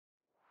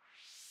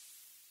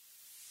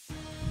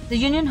The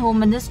Union Home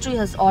Ministry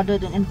has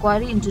ordered an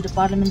inquiry into the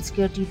Parliament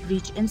security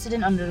breach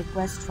incident on a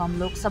request from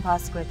Lok Sabha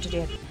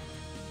Secretariat.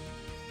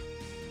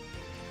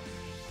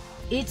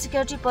 8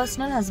 security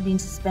personnel has been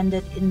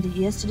suspended in the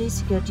yesterday's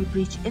security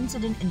breach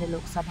incident in the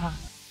Lok Sabha.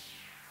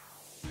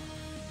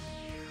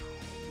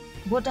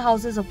 Both the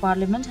Houses of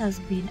Parliament has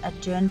been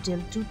adjourned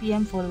till 2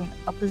 p.m. following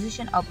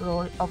opposition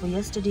uproar over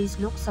yesterday's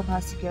Lok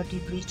Sabha security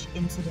breach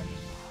incident.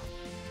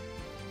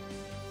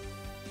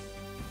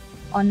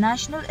 On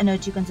National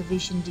Energy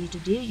Conservation Day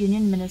today,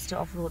 Union Minister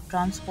of Road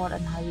Transport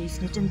and Highways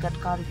Nitin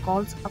Gadkari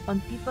calls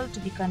upon people to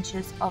be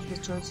conscious of their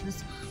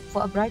choices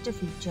for a brighter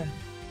future.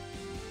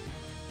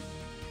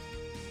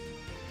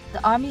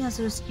 The Army has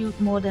rescued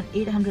more than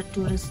 800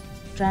 tourists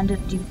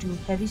stranded due to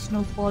heavy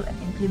snowfall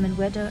and inclement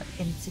weather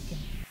in Sikkim.